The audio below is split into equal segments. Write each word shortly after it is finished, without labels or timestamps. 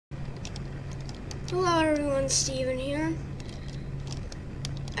Hello everyone, Steven here.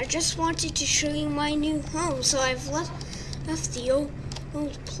 I just wanted to show you my new home. So I've left the old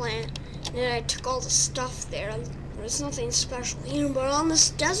planet and I took all the stuff there. There's nothing special here, but on this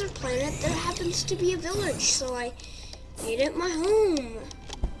desert planet there happens to be a village, so I made it my home.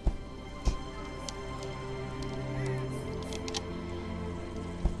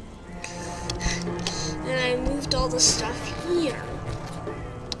 And I moved all the stuff here.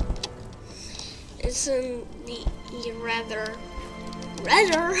 It's in the rather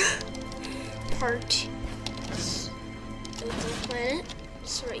part of the planet.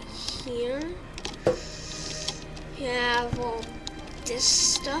 It's right here. You have all this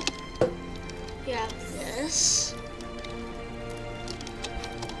stuff. You have this.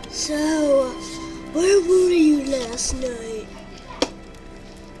 So, where were you last night?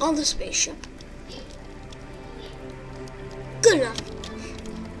 On the spaceship. Good enough.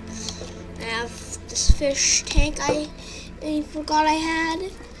 I have this fish tank I forgot I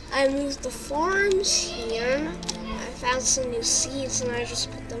had. I moved the farms here. I found some new seeds and I just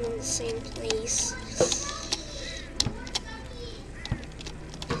put them in the same place.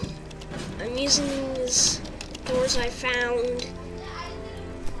 I'm using these doors I found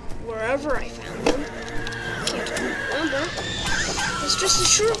wherever I found them. Can't remember. It's just a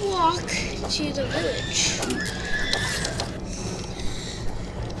short walk to the village.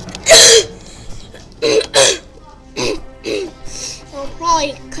 I'll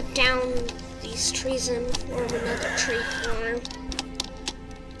probably cut down these trees and form another tree farm.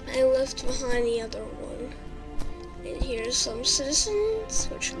 I left behind the other one. And here's some citizens,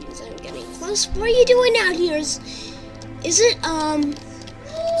 which means I'm getting close. What are you doing out here? Is it,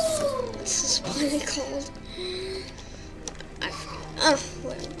 what's this planet called? I forgot. Oh,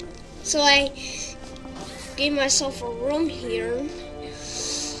 whatever. So I gave myself a room here.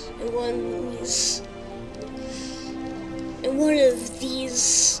 In one of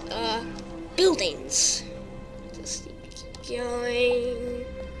these buildings. Just keep going.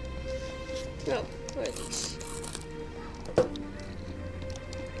 No, where are these?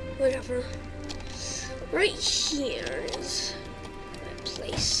 Whatever. Right here is my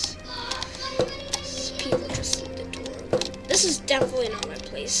place. There's people just in the door. This is definitely not my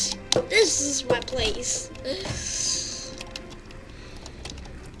place. This is my place.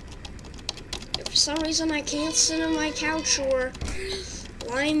 For some reason I can't sit on my couch or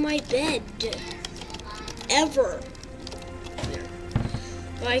lie in my bed. Ever.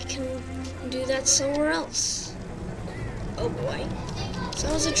 But I can do that somewhere else. Oh boy.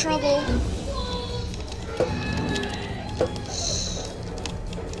 Someone's in trouble.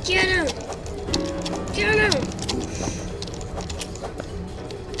 Get him! Get him!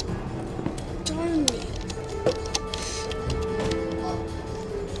 Darn me.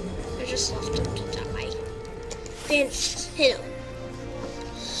 I just left him to die. Finish. Hit him.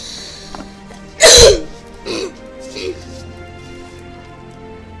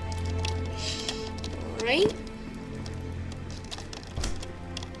 Alright.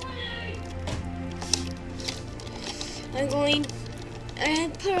 I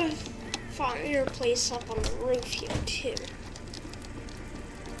put a fireplace up on the roof here too.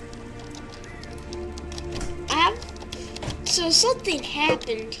 So something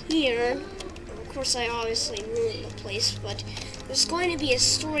happened here. Of course, I obviously ruined the place, but there's going to be a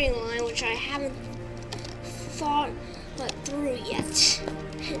storyline which I haven't thought through yet.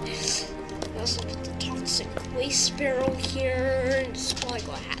 I also put the toxic waste barrel here, and it's probably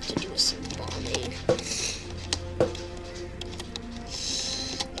going to have to do with some bombing.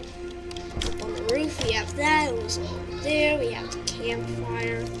 Up on the roof, we have that. It was over there. We have the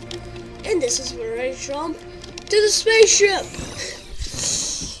campfire, and this is where I jump to the spaceship.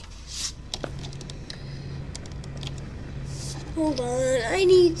 Hold on, I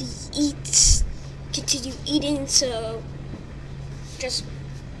need to continue eating, so just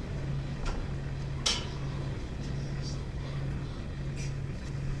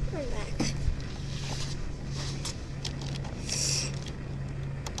I'm back.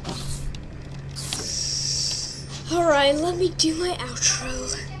 Alright, let me do my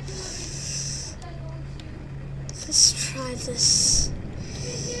outro. Let's try this.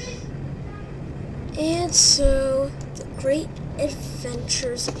 And so, the great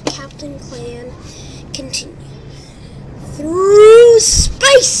adventures of Captain Clan continue through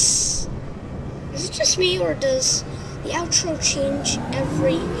space! Is it just me, or does the outro change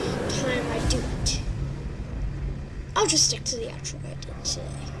every time I do it? I'll just stick to the outro I did today.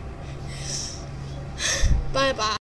 Bye-bye.